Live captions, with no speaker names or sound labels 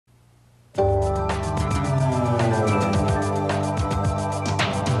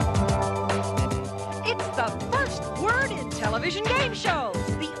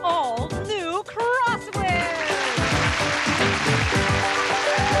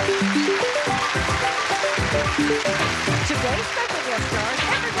Today's special guest stars,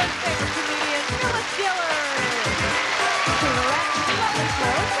 everyone's favorite comedian, Phyllis Diller. To the left,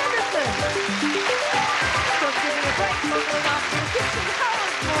 Florence Henderson. From giving a break, locally off to the kitchen,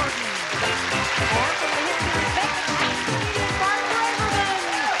 Howard Morton. And from the hit series, Bacon, comedian Mark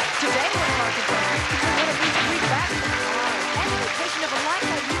Braverman. Today, one of our contestants is one of these three basketball and the vacation of a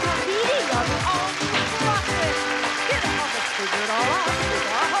lifetime UPD of all these Crosswits. Here to help us figure it all out is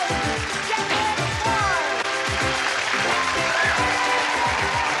our host, Jacqueline Moore.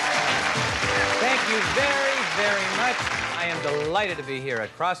 Thank you very, very much. I am delighted to be here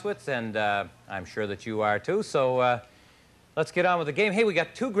at Crosswits, and I'm sure that you are too. So let's get on with the game. Hey, we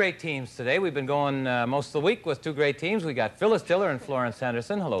got two great teams today. We've been going most of the week with two great teams. We got Phyllis Diller and Florence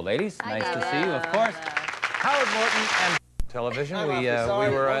Henderson. Hello, ladies. Nice to see you, of course. Howard Morton and television.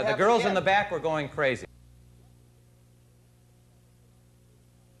 The girls in the back were going crazy.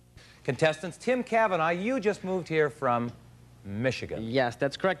 Contestants, Tim Cavanaugh, you just moved here from Michigan. Yes,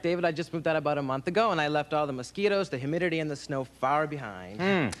 that's correct, David. I just moved out about a month ago, and I left all the mosquitoes, the humidity, and the snow far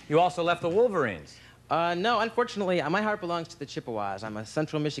behind. You also left the Wolverines. No, unfortunately, my heart belongs to the Chippewas. I'm a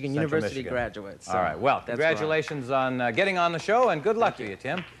Central Michigan University graduate. So all right, well, congratulations on getting on the show, and good luck to you,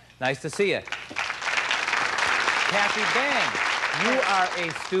 Tim. Nice to see you. Kathy Bang, you are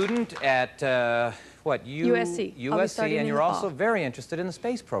a student at, what, USC. USC, and you're also very interested in the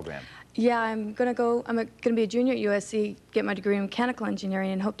space program. Yeah, I'm gonna be a junior at USC, get my degree in mechanical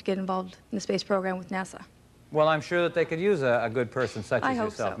engineering, and hope to get involved in the space program with NASA. Well, I'm sure that they could use a good person such as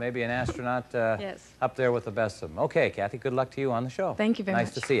yourself. So. Maybe an astronaut yes. up there with the best of them. Okay, Kathy, good luck to you on the show. Thank you very much.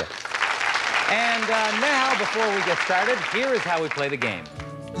 Nice to see you. And now, before we get started, here is how we play the game.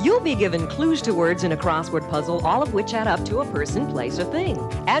 You'll be given clues to words in a crossword puzzle, all of which add up to a person, place, or thing.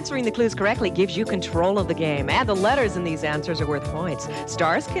 Answering the clues correctly gives you control of the game, and the letters in these answers are worth points.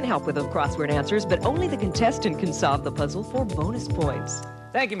 Stars can help with the crossword answers, but only the contestant can solve the puzzle for bonus points.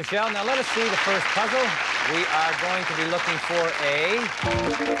 Thank you, Michelle. Now let us see the first puzzle. We are going to be looking for a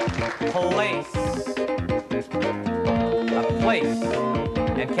place. A place.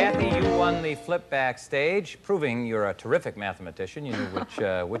 And Kathy, you won the flip backstage, proving you're a terrific mathematician. You knew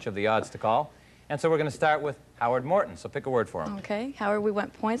which of the odds to call. And so we're going to start with Howard Morton. So pick a word for him. Okay, Howard, we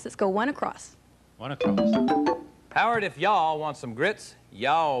want points. Let's go one across. One across. Howard, if y'all want some grits,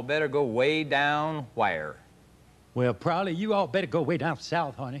 y'all better go way down wire. Well, probably you all better go way down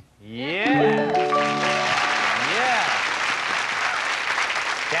south, honey. Yeah. Yeah.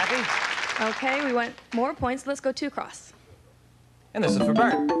 Kathy? Okay, we want more points. Let's go two across. And this is for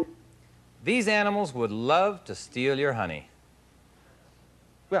Bart. These animals would love to steal your honey.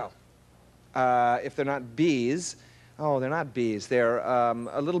 Well, if they're not bees, they're not bees. They're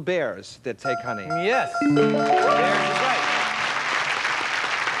little bears that take honey. Yes. Bears is right.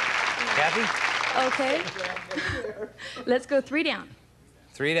 Kathy? Okay. Let's go three down.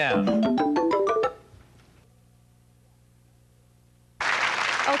 Three down.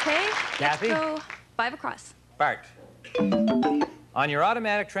 Okay. Kathy? Let's go five across. Bart. On your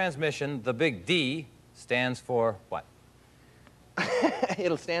automatic transmission, the big D stands for what?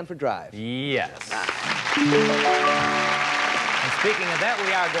 It'll stand for drive. Yes. And speaking of that,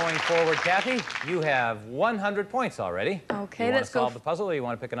 we are going forward, Kathy. You have 100 points already. Okay, you let's go. Want to solve the puzzle, or you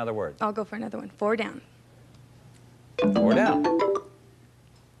want to pick another word? I'll go for another one. Four down. Four down.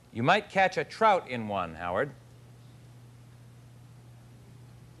 You might catch a trout in one, Howard.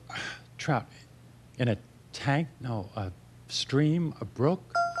 Trout. In a tank? No, a stream, a brook?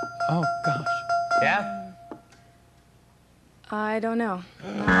 Oh, gosh. Kath? I don't know.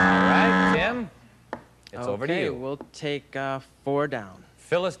 All right, Tim. It's over to you. Okay, we'll take four down.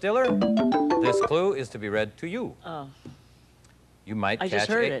 Phyllis Diller, this clue is to be read to you. Oh. You might I just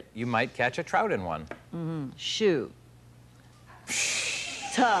heard it. You might catch a trout in one. Shoe.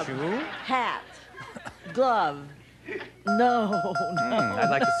 Tub. Shoe? Hat. Glove. No. I'd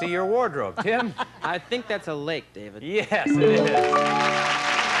like to see your wardrobe, Tim. I think that's a lake, David. Yes, it is. Beautiful.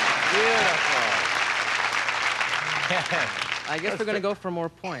 I guess we're going to go for more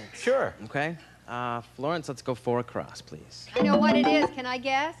points. Sure. Okay. Florence, let's go four across, please. I know what it is. Can I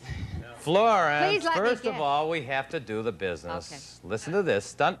guess? Florence, Please let me first of guess. all, we have to do the business. Okay. Listen to this.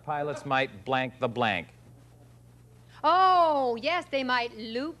 Stunt pilots might blank the blank. Oh, yes, they might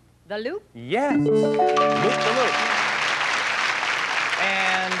loop the loop. Yes. Loop the loop.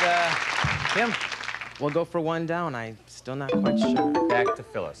 And, Tim, We'll go for one down. I'm still not quite sure. back to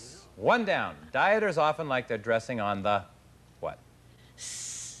Phyllis. One down. Dieters often like their dressing on the what?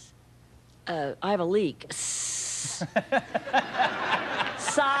 I have a leak. Side.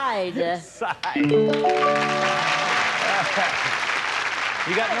 Side.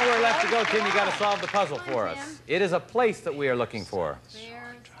 You got nowhere left to go, Tim. You got to solve the puzzle for us. It is a place that we are looking for.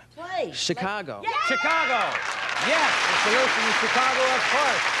 Chicago. Chicago. Yes, the solution is Chicago, of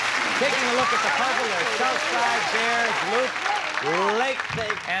course. Taking a look at the puzzle, there's Southside, Bears, Loop, Lake,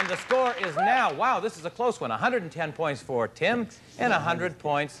 and the score is now, wow, this is a close one, 110 points for Tim and 100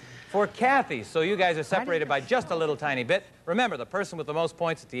 points for Kathy. So you guys are separated by just a little tiny bit. Remember, the person with the most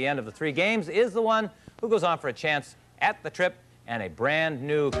points at the end of the 3 games is the one who goes on for a chance at the trip and a brand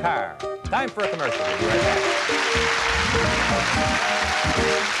new car. Time for a commercial. We'll be right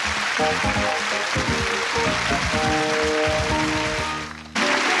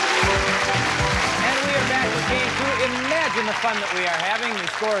And we are back with game 2. Imagine the fun that we are having. The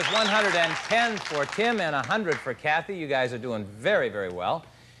score is 110 for Tim and 100 for Kathy. You guys are doing very, very well.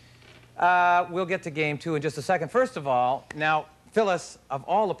 We'll get to game 2 in just a second. First of all, now, Phyllis, of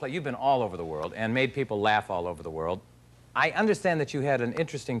all the you've been all over the world and made people laugh all over the world. I understand that you had an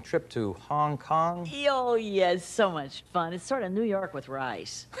interesting trip to Hong Kong. Oh, yeah, it's so much fun. It's sort of New York with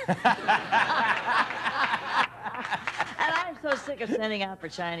rice. And I'm so sick of sending out for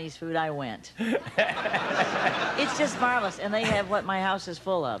Chinese food, I went. It's just marvelous. And they have what my house is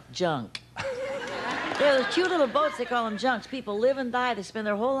full of, junk. They're those cute little boats, they call them junks. People live and die, they spend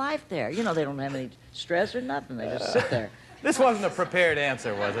their whole life there. You know, they don't have any stress or nothing, they just sit there. This wasn't a prepared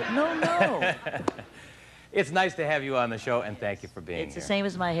answer, was it? No, no. It's nice to have you on the show, and thank you for being here. It's the same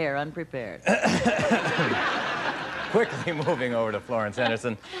as my hair, unprepared. Quickly moving over to Florence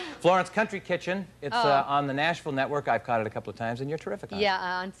Henderson. Florence, Country Kitchen. It's on the Nashville Network. I've caught it a couple of times, and you're terrific on it. Yeah,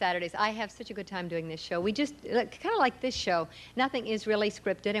 on Saturdays. I have such a good time doing this show. We just, kind of like this show, nothing is really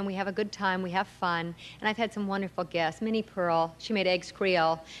scripted, and we have a good time, we have fun. And I've had some wonderful guests. Minnie Pearl, she made eggs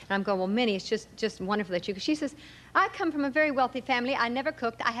Creole. And I'm going, well, Minnie, it's just wonderful that you, because she says, I come from a very wealthy family. I never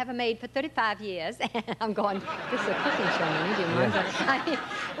cooked. I have a maid for 35 years. And I'm going, this is a cooking show, Minnie. Do you mind? I mean,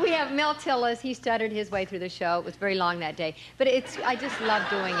 we have Mel Tillis. He stuttered his way through the show. It was very long that day. But I just love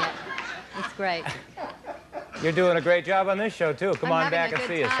doing it. It's great. You're doing a great job on this show, too. Come on back and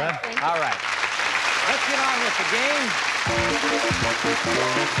see us, huh? All right. Let's get on with the game.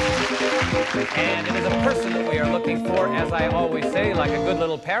 And it is a person that we are looking for, as I always say, like a good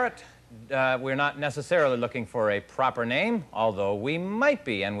little parrot. We're not necessarily looking for a proper name, although we might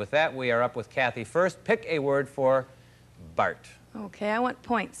be. And with that, we are up with Kathy first. Pick a word for Bart. Okay, I want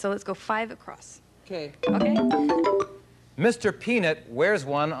points, so let's go 5 across. Okay. Okay? Mr. Peanut wears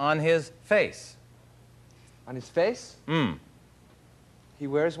one on his face. On his face? Mm. He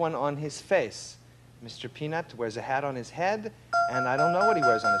wears one on his face. Mr. Peanut wears a hat on his head, and I don't know what he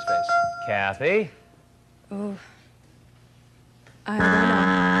wears on his face. Kathy? Oh. I don't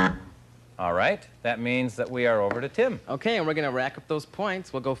know. All right. That means that we are over to Tim. Okay, and we're going to rack up those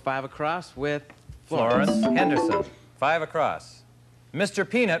points. We'll go 5 across with Florence Henderson. 5 across. Mr.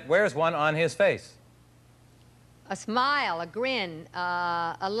 Peanut wears one on his face. A smile, a grin,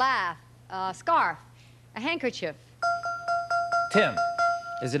 a laugh, a scarf, a handkerchief. Tim.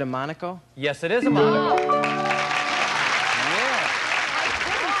 Is it a monocle? Yes, it is a monocle.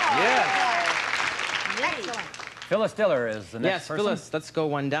 Yes. Excellent. Phyllis Diller is the next person. Yes, Phyllis, let's go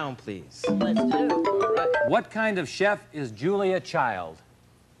 1 down, please. Let's do. All right. What kind of chef is Julia Child?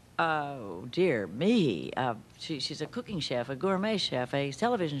 Oh, dear me. She's a cooking chef, a gourmet chef, a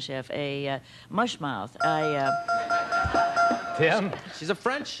television chef, a mushmouth, Tim? She's a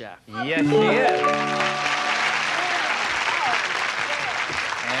French chef. Yes, she is.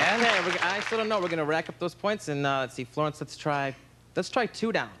 And Okay, I still don't know. We're going to rack up those points, and let's see, Florence, let's try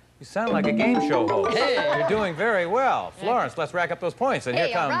 2 down. you sound like a game show host. Hey. You're doing very well. Florence, let's rack up those points. And Hey,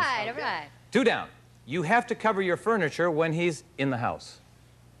 here comes all right, all right. 2 down. You have to cover your furniture when he's in the house.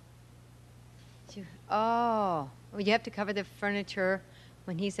 Oh, well, you have to cover the furniture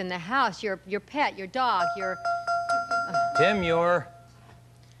when he's in the house. Your pet, your dog, your... Tim, you're...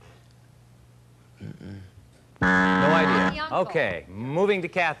 No idea. The uncle. Okay, moving to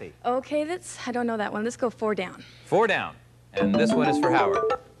Kathy. Okay, I don't know that one. Let's go 4 down. 4 down. And this one is for Howard.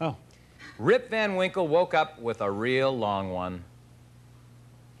 Oh, Rip Van Winkle woke up with a real long one.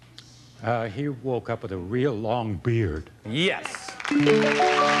 he woke up with a real long beard. Yes.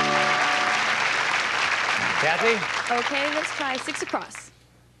 Kathy? Okay, let's try 6 across.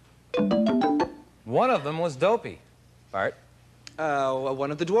 One of them was Dopey. Bart?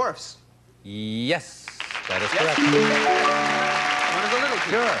 One of the dwarfs. Yes, that is correct. One of the little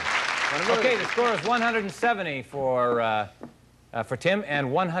people. Sure. One of the Okay, little the score is 170 for Tim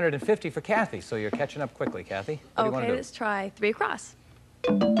and 150 for Kathy, so you're catching up quickly, Kathy. What do you want Okay, to do? let's try 3 across.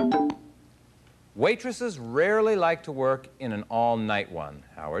 Waitresses rarely like to work in an all-night one,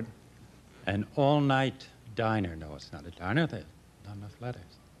 Howard. An all-night diner. No, it's not a diner. not enough letters.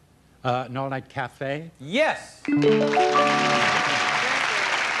 No, like cafe? Yes.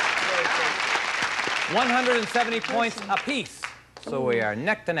 170 points apiece. So we are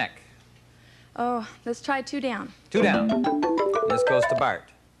neck to neck. Oh, let's try 2 down. 2 down. This goes to Bart.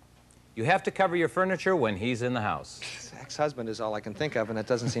 You have to cover your furniture when he's in the house. Ex-husband is all I can think of, and it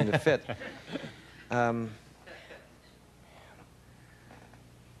doesn't seem to fit. I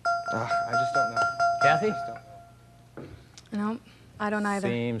just don't know. Kathy? No, I don't either.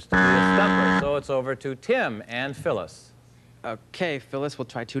 Seems to be a stumper. So it's over to Tim and Phyllis. Okay, Phyllis, we'll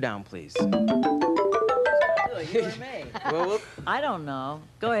try 2 down, please. You or me? I don't know.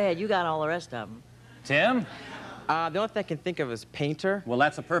 Go ahead. You got all the rest of them. Tim? The only thing I can think of is painter. Well,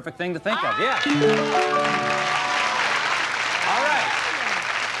 that's a perfect thing to think of, yeah. All right.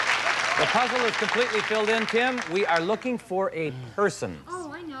 The puzzle is completely filled in, Tim. We are looking for a person.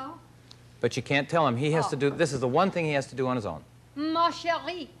 Oh, I know. But you can't tell him. He has to do, this is the one thing he has to do on his own. Ma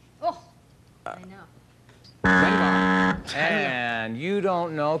chérie. Oh, I know. And you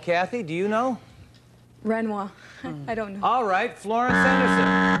don't know, Kathy, do you know? Renoir. I don't know. All right, Florence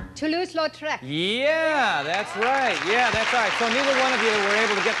Henderson. Toulouse-Lautrec. Yeah, that's right. Yeah, that's right. So neither one of you were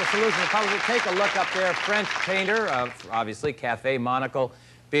able to get the solution to the puzzle. Take a look up there. French painter, obviously, cafe, monocle,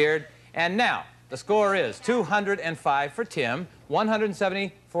 beard. And now, the score is 205 for Tim,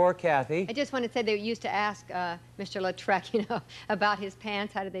 170 for Kathy. I just want to say they used to ask Mr. Lautrec, you know, about his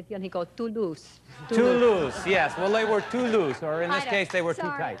pants. How did they feel? And he'd go, too loose. Too loose, yes. Well, they were too loose, or in this I case, they were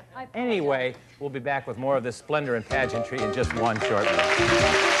sorry. too tight. I apologize. Anyway, we'll be back with more of this splendor and pageantry in just one short minute.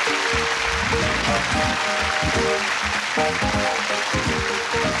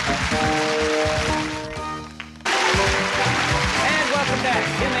 And welcome back.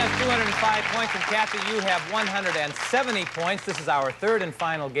 Tim has 205 points, and Kathy, you have 170 points. This is our third and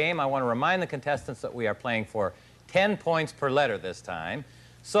final game. I want to remind the contestants that we are playing for 10 points per letter this time.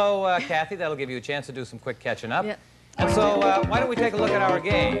 So, Kathy, that'll give you a chance to do some quick catching up. Yep. And so, why don't we take a look at our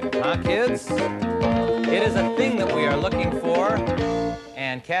game, huh, kids? It is a thing that we are looking for.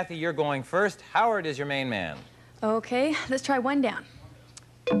 And, Kathy, you're going first. Howard is your main man. Okay, let's try 1 down.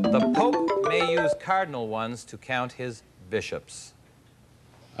 The Pope may use cardinal ones to count his bishops.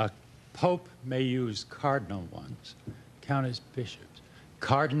 A pope may use cardinal ones. Count as bishops.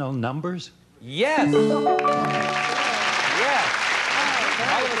 Cardinal numbers? Yes! Yes!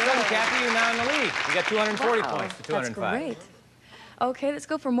 All of a sudden, Kathy, you're now in the lead. You got 240 points to 205. That's great. Okay, let's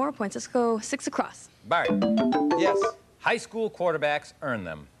go for more points. Let's go 6 across. Bart, Yes. high school quarterbacks earn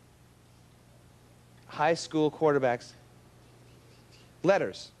them. High school quarterbacks.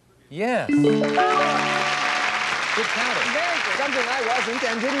 Letters. Yes. Good counting. Something I wasn't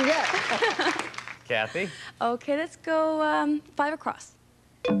and didn't get. Kathy, Okay, let's go 5 across.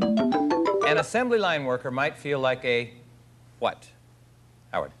 an assembly line worker might feel like a what?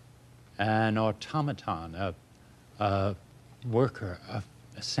 Howard. An automaton, a worker, a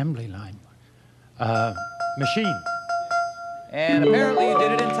assembly line, machine. And apparently you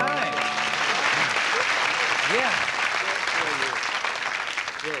did it in time. Yeah.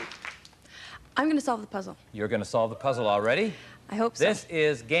 I'm going to solve the puzzle. You're going to solve the puzzle already? I hope so. This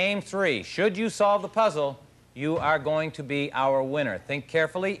is game 3. Should you solve the puzzle, you are going to be our winner. Think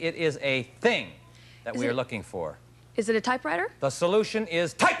carefully. It is a thing that we are looking for. Is it a typewriter? The solution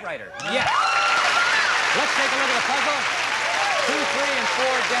is typewriter. Yes. Let's take a look at the puzzle. 2, 3, and 4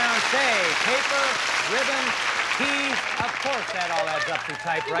 down say paper, ribbon, keys. Of course, that all adds up to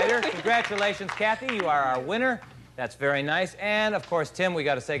typewriter. Congratulations, Kathy. You are our winner. That's very nice. And, of course, Tim, we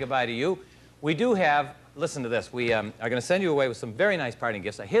got to say goodbye to you. We do have, listen to this, we are going to send you away with some very nice parting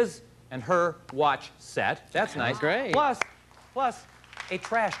gifts. A his and her watch set. That's nice. Great. Plus a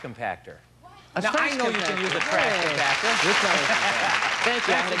trash compactor. A Now, trash I know you can use a trash compactor. Thank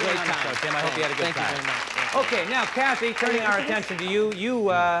you. I had a great time. Tim. I hope you had a good Thank you time. very much. Okay, now, Kathy, turning our attention to you, you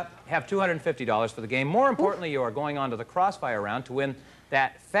have $250 for the game. More importantly, you are going on to the Crossfire round to win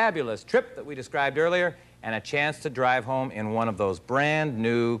that fabulous trip that we described earlier and a chance to drive home in one of those brand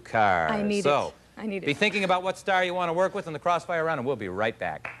new cars. I need so, it. I need be it. thinking about what star you want to work with in the Crossfire round, and we'll be right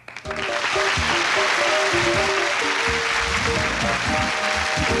back.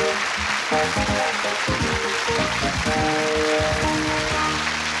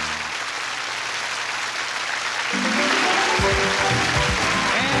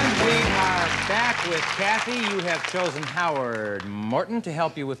 Back with Kathy. You have chosen Howard Morton to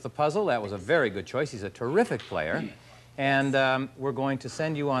help you with the puzzle. That was a very good choice. He's a terrific player. And we're going to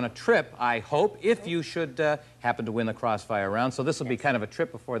send you on a trip, I hope, if you should happen to win the Crossfire round. So this will be kind of a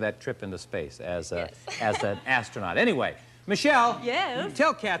trip before that trip into space as an astronaut. Anyway, Michelle. Yes?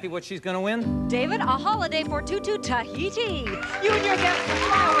 Tell Kathy what she's going to win. David, a holiday for to Tahiti. You and your guests will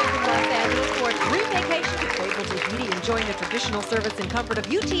fly away from Los Angeles for a dream vacation to playful Tahiti, enjoying the traditional service and comfort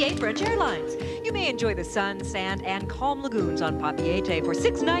of UTA French Airlines. You may enjoy the sun, sand, and calm lagoons on Papeete for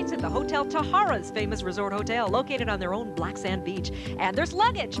 6 nights at the Hotel Tahara's famous resort hotel, located on their own black sand beach. And there's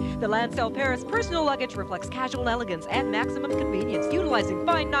luggage. The Lancel Paris personal luggage reflects casual elegance and maximum convenience, utilizing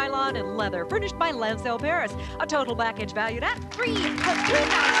fine nylon and leather, furnished by Lancel Paris. A total package valued at $360. Not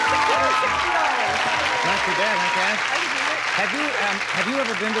too bad, huh, Kath? Have you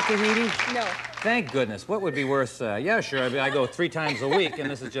ever been to Tahiti? No. Thank goodness. What would be worse? Yeah, sure. I go 3 times a week, and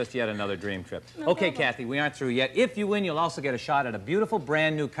this is just yet another dream trip. Okay, Kathy, we aren't through yet. If you win, you'll also get a shot at a beautiful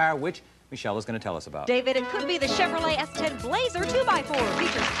brand new car, which Michelle is going to tell us about. David, it could be the Chevrolet S10 Blazer 2x4.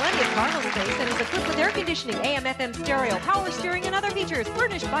 Features plenty of cargo space and is equipped with air conditioning, AM/FM stereo, power steering, and other features.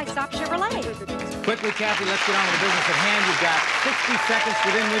 Furnished by Stop Chevrolet. Quickly, Kathy, let's get on with the business at hand. You've got 60 seconds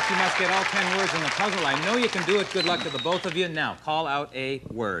within which you must get all 10 words in the puzzle. I know you can do it. Good luck to the both of you. Now, call out a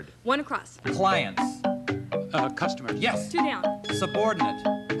word. 1 across. Clients. Customers. Yes. 2 down. Subordinate.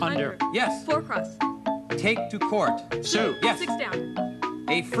 Under. Yes. 4 across. Take to court. Sue. Yes. 6 down.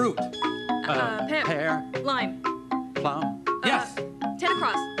 A fruit. Pear. Lime. Plum. Yes. 10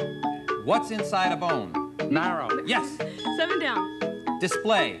 across. What's inside a bone? Marrow. Yes. 7 down.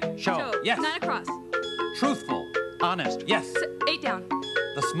 Display. Show. Yes. 9 across. Truthful. Honest. Yes. 8 down.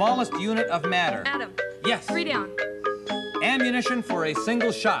 The smallest unit of matter. Atom. Yes. 3 down. Ammunition for a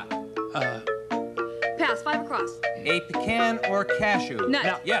single shot. Pass. 5 across. A pecan or cashew. Nut.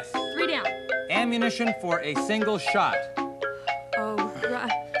 No. Yes. 3 down. Ammunition for a single shot. Oh,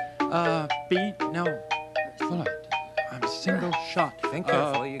 right. Bean. No. Full it. I'm single shot. Think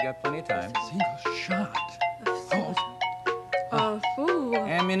carefully. You got plenty of time. Single shot. Oh, Ooh.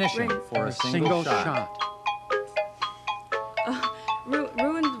 Ammunition Ring. for a single shot.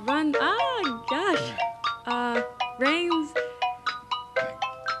 Ruined run. Ah, gosh. Rains.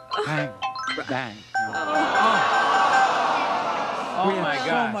 Bang. Bang. No. Oh We my have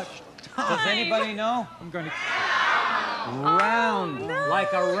gosh. so much time. Does anybody know? I'm going to... Round,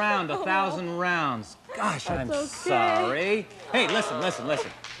 like a round, 1,000 rounds. Gosh, I'm okay. sorry. Hey, listen.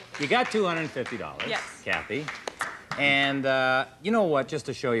 You got $250, Yes. Kathy. And you know what? Just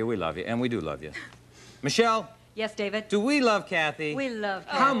to show you, we love you, and we do love you. Michelle, Yes, David? do we love Kathy? We love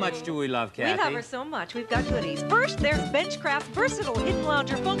Kathy. How much do we love Kathy? We love her so much. We've got goodies. First, there's Benchcraft's versatile hidden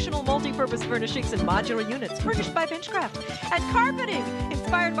lounger, functional multi-purpose furnishings and modular units furnished by Benchcraft. And carpeting,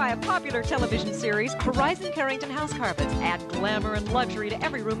 inspired by a popular television series, Horizon Carrington House Carpets. Add glamour and luxury to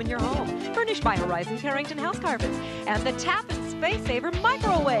every room in your home. Furnished by Horizon Carrington House Carpets. And the Tappan Space Saver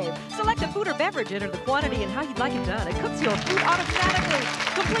Microwave. Select a food or beverage, enter the quantity and how you'd like it done. It cooks your food automatically.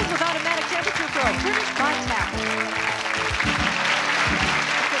 Complete with automatic temperature control. Furnished by Tappan. Now,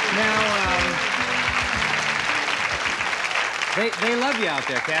 they love you out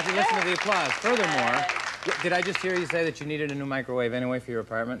there, Kathy. Listen to the applause. Furthermore, did I just hear you say that you needed a new microwave anyway for your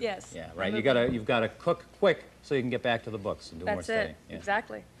apartment? Yes. Yeah, right. You've got to cook quick so you can get back to the books and do more That's studying. it. Yeah.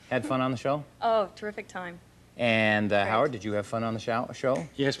 Exactly. Had fun on the show? Oh, terrific time. And Howard, did you have fun on the show?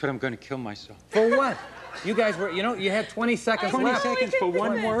 Yes, but I'm going to kill myself. For what? You guys were, you had 20 seconds 20 left. seconds for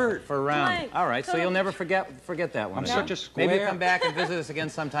one word. For a round. Blank. All right, so you'll never forget that one. I'm again. such a square. Maybe come back and visit us again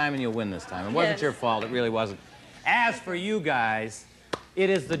sometime and you'll win this time. It wasn't Yes. your fault. It really wasn't. As for you guys, it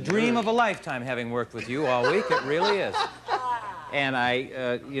is the dream of a lifetime having worked with you all week. It really is. And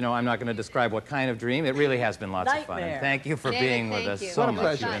I'm not going to describe what kind of dream. It really has been lots of fun. And Nightmare. thank you for David, being with thank us you. so What a much.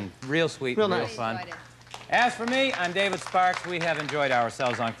 pleasure. It's been real sweet Real and real nice. fun. Enjoyed it. As for me, I'm David Sparks. We have enjoyed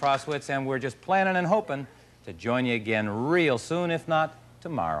ourselves on Crosswits, and we're just planning and hoping to join you again real soon, if not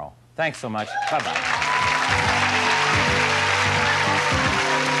tomorrow. Thanks so much. Bye-bye.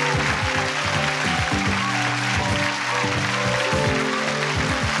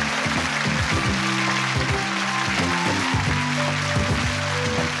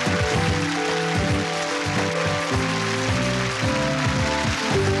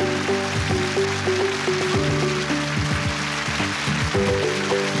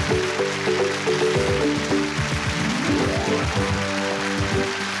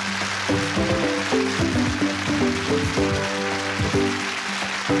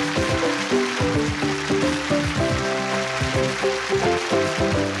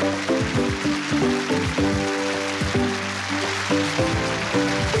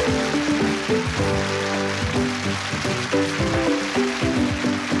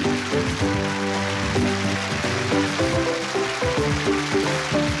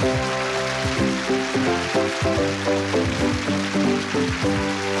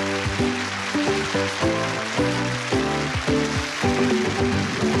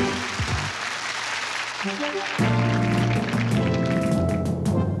 Thank you.